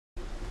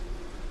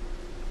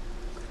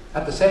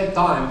At the same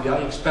time, we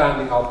are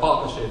expanding our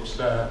partnerships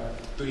to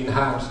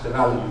enhance the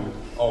value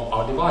of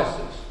our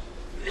devices.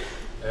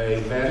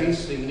 A very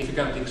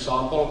significant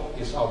example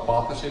is our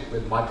partnership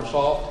with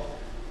Microsoft,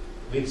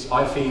 which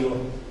I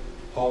feel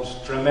holds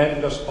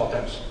tremendous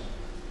potential.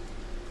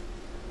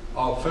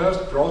 Our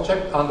first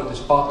project under this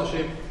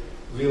partnership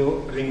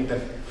will bring the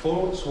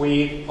full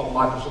suite of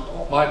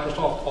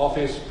Microsoft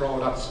Office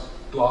products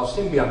to our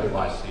Symbian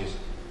devices,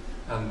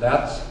 and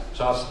that's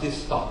just the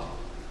start.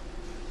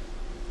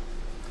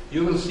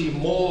 You will see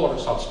more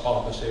such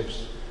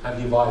partnerships and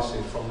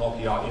devices from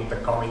Nokia in the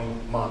coming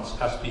months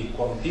as we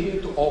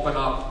continue to open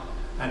up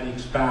and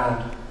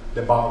expand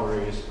the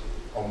boundaries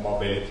of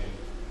mobility.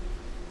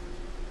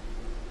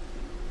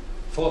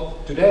 For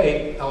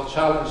today, our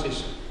challenge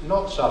is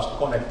not just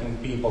connecting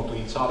people to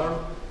each other,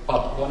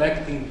 but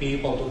connecting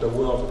people to the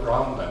world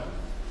around them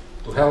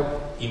to help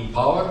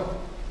empower,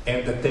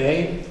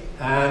 entertain,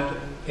 and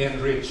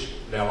enrich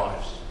their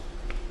lives.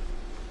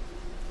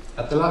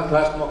 At the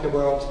last Nokia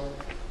World,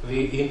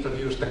 we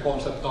introduced the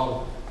concept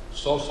of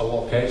social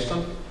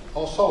location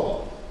or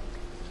solo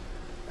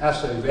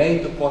as a way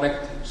to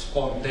connect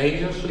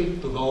spontaneously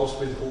to those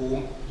with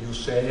whom you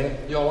share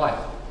your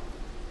life.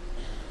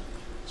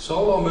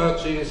 Solo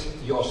merges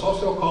your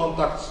social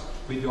contacts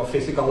with your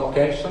physical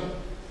location,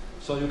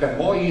 so you can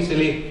more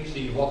easily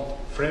see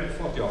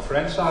what your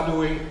friends are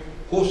doing,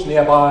 who's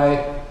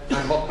nearby,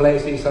 and what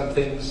places and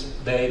things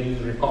they do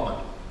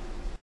recommend.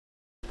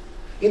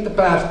 In the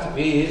past,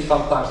 we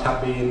sometimes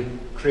have been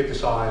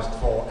criticized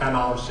for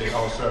announcing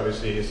our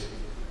services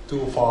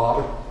too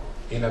far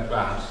in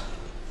advance,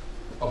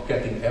 of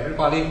getting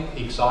everybody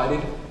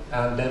excited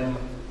and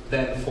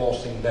then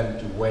forcing them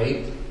to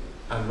wait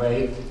and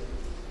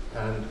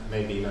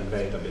maybe even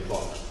wait a bit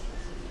longer.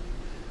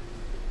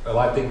 Well,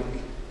 I think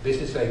this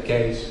is a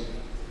case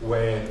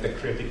where the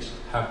critics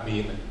have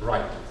been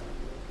right.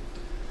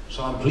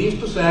 So I'm pleased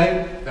to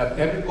say that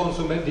every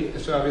consumer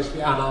service we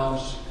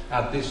announce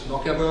at this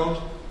Nokia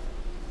World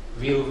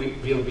will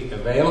be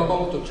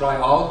available to try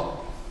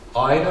out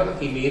either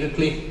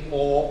immediately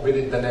or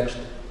within the next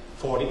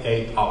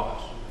 48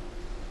 hours.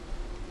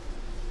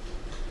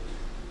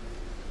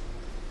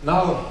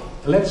 Now,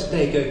 let's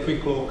take a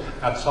quick look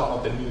at some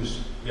of the news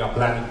we are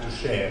planning to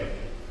share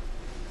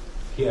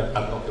here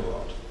at Nokia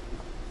World.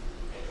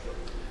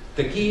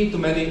 The key to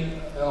many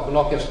of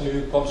Nokia's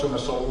new consumer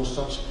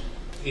solutions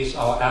is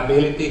our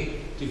ability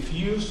to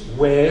fuse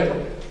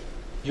where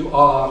you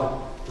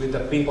are with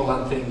the people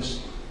and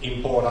things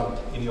important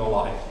in your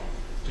life,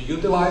 to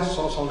utilize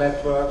social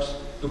networks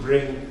to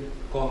bring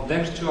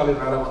contextually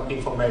relevant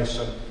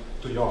information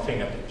to your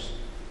fingertips.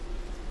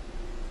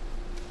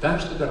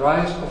 Thanks to the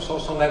rise of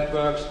social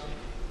networks,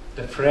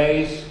 the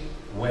phrase,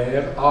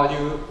 "Where are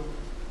you?"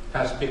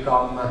 has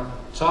become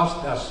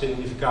just as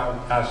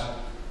significant as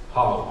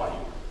 "How are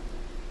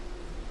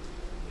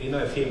you?" In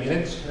a few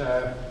minutes,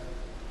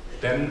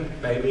 then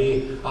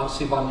maybe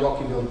Anssi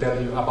Vanjoki will tell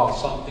you about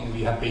something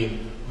we have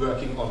been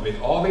working on with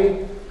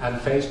Ovi and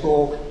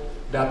Facebook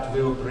that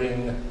will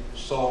bring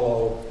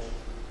solo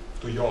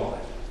to your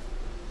life.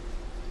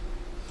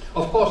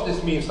 Of course,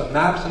 this means that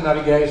maps and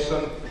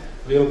navigation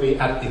will be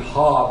at the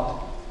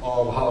heart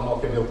of how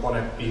Nokia will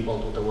connect people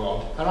to the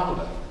world around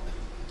them.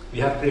 We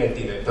have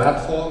created a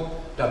platform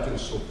that will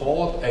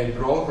support a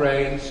broad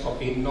range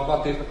of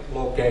innovative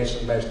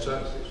location-based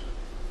services.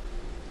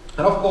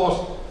 And of course,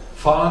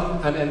 fun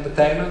and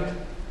entertainment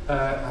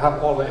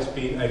have always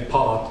been a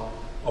part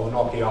of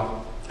Nokia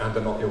and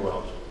the Nokia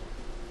World.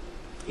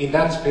 In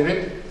that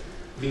spirit,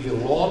 we will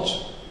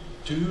launch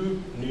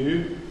 2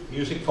 new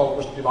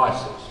music-focused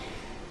devices.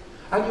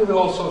 And you will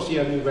also see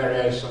a new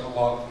variation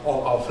of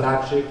our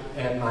flagship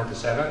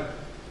N97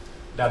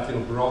 that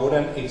will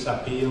broaden its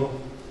appeal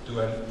to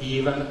an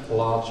even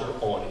larger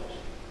audience.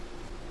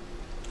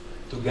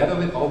 Together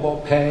with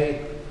Ovo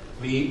Pay,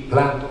 we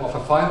plan to offer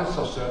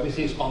financial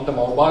services on the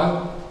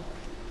mobile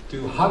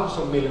to hundreds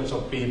of millions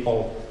of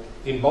people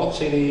in both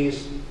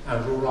cities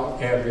and rural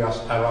areas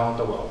around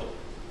the world.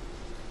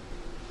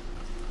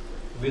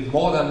 With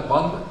more than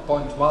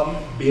 1.1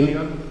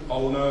 billion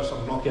owners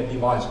of Nokia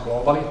devices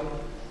globally,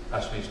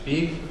 as we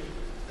speak,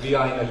 we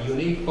are in a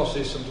unique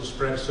position to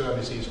spread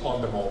services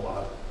on the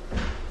mobile,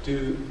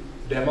 to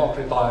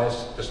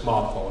democratize the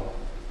smartphone,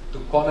 to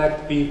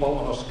connect people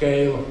on a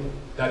scale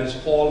that is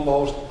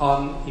almost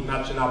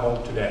unimaginable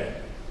today.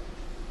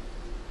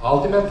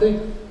 Ultimately,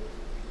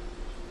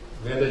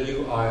 whether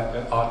you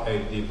are a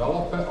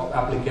developer of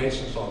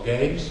applications or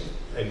games,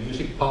 a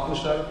music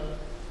publisher,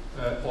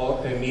 or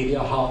a media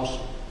house,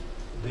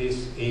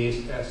 this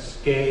is a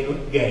scale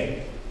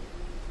game.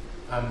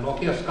 And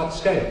Nokia's got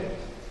scale.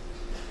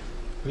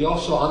 We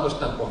also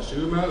understand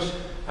consumers,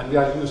 and we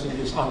are using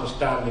this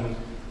understanding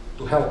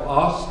to help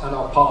us and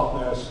our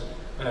partners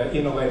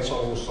innovate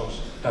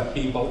solutions that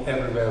people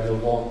everywhere will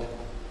want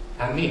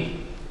and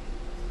need.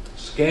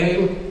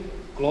 Scale,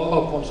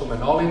 global consumer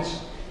knowledge,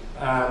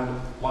 and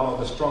one of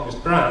the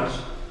strongest brands,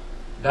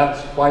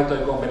 that's quite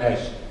a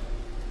combination.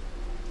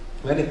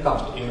 When it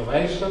comes to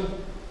innovation,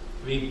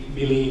 we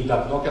believe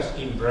that Nokia's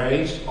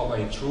embrace of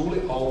a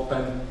truly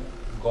open,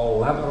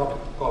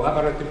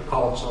 collaborative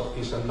culture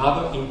is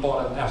another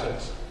important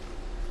asset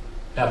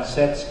that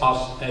sets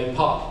us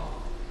apart.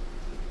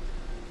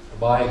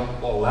 By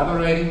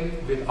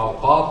collaborating with our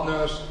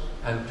partners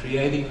and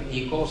creating an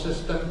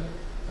ecosystem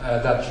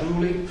that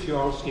truly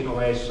fuels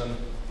innovation,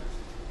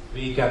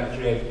 we can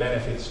create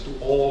benefits to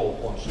all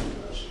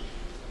consumers,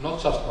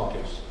 not just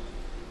Nokia's.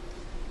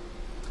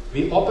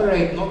 We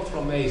operate not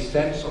from a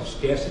sense of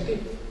scarcity,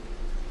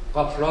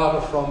 but rather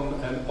from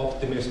an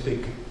optimistic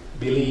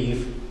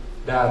belief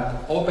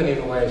that open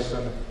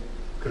innovation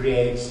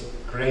creates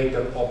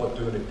greater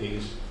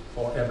opportunities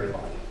for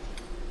everybody.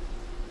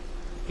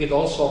 It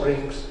also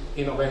brings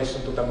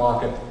innovation to the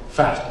market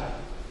faster.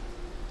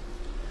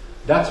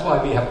 That's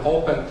why we have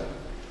opened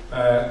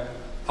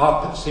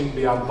up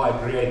Symbian by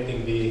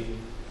creating the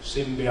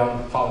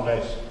Symbian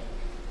Foundation.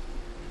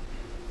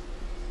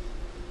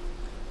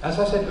 As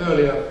I said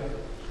earlier,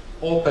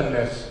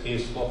 openness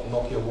is what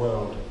Nokia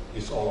World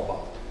is all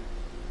about.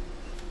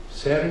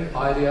 Sharing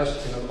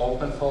ideas in an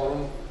open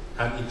forum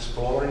and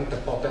exploring the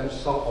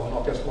potential of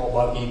Nokia's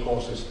mobile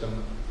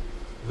ecosystem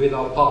with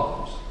our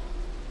partners.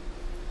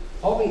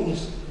 Ovi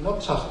is not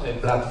just a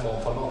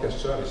platform for Nokia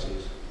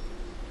services.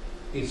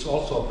 It's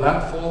also a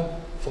platform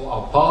for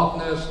our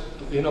partners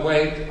to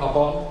innovate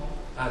upon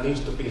and, needs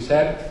to be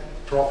said,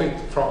 profit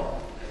from.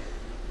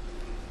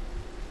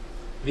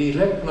 We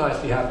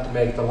recognize we have to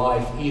make the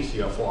life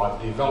easier for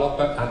our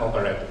developer and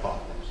operator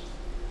partners.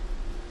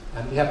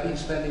 And we have been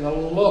spending a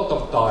lot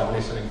of time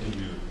listening to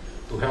you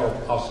to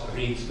help us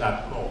reach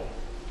that goal.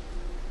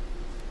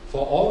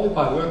 For only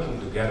by working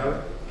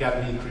together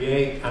can we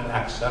create and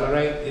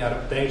accelerate the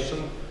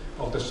adaptation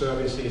of the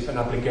services and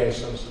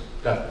applications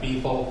that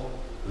people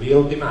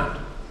will demand.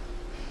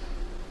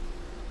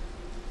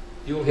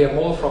 You'll hear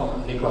more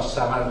from Niklas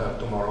Samander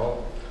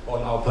tomorrow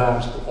on our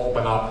plans to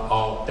open up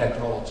our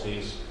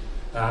technologies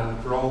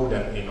and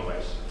broaden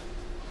innovation.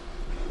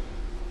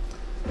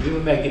 We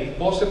will make it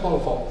possible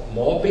for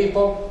more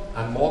people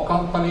and more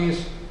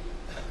companies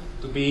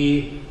to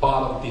be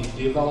part of the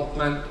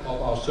development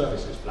of our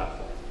services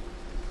platform.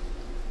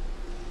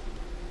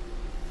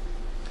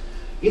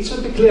 It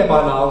should be clear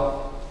by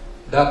now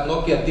that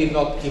Nokia did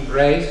not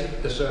embrace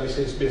the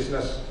services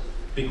business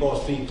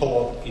because we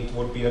thought it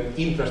would be an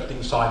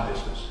interesting side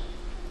business.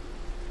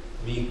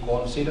 We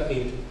consider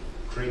it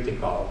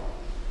critical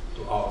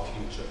to our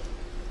future.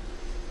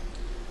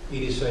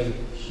 It is a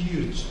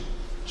huge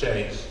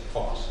change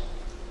for us.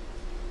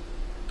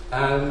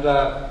 And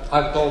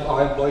I've told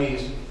our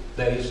employees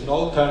there is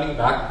no turning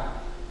back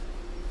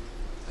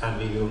and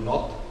we will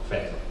not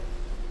fail.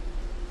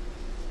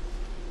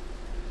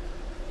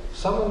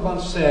 Someone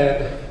once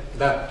said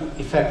that to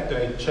effect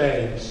a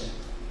change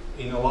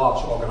in a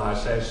large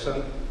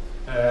organization,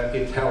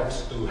 it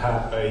helps to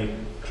have a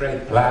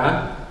great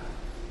plan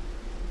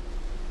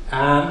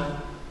and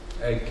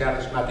a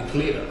charismatic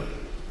leader.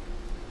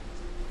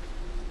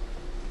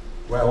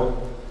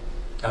 Well,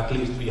 at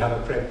least we have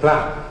a great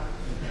plan.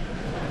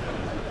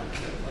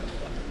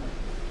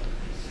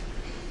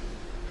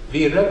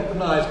 We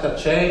recognized that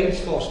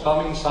change was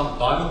coming some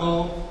time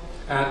ago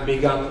and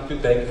began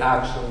to take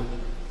action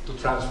to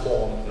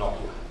transform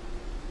Nokia.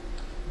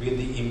 With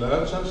the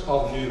emergence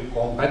of new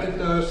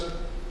competitors,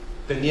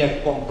 the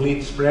near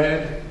complete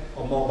spread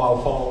of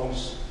mobile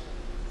phones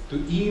to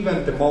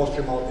even the most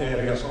remote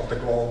areas of the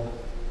globe,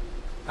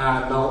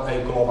 and now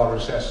a global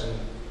recession,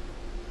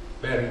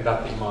 bearing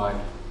that in mind,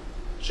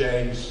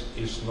 change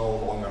is no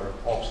longer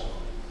optional.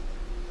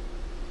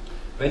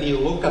 When you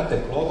look at the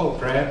global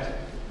breadth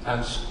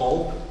and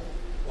scope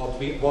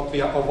of what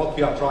we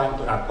are trying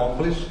to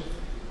accomplish,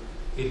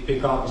 it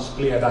becomes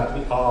clear that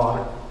we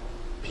are,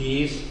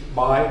 piece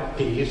by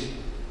piece,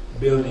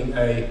 building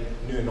a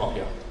new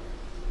Nokia.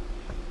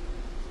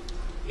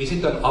 Is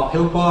it an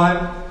uphill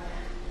climb?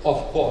 Of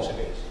course it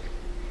is.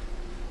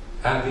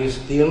 And we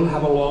still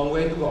have a long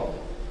way to go.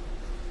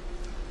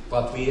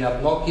 But we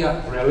at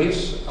Nokia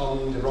relish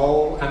on the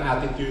role and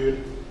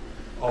attitude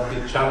of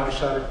the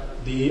challenger,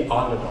 the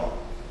underdog.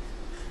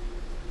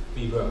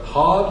 We work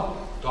hard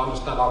to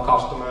understand our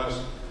customers.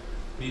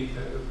 We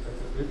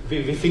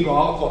figure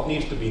out what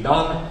needs to be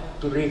done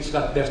to reach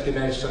that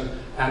destination,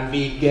 and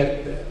we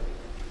get there.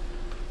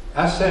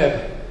 As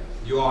said,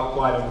 you are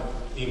quite an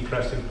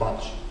impressive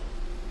bunch.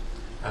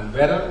 And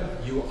whether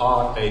you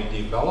are a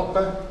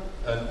developer,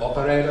 an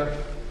operator,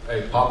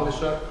 a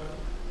publisher,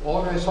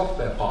 or a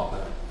software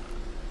partner,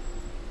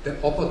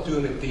 the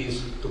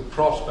opportunities to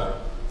prosper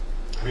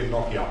with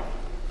Nokia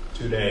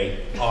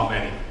today are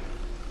many.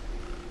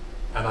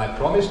 And I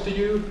promise to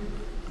you,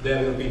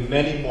 there will be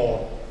many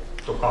more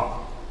to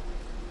come.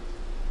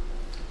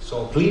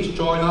 So please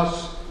join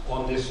us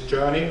on this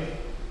journey.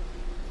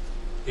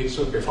 It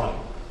should be fun.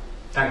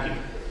 Thank you.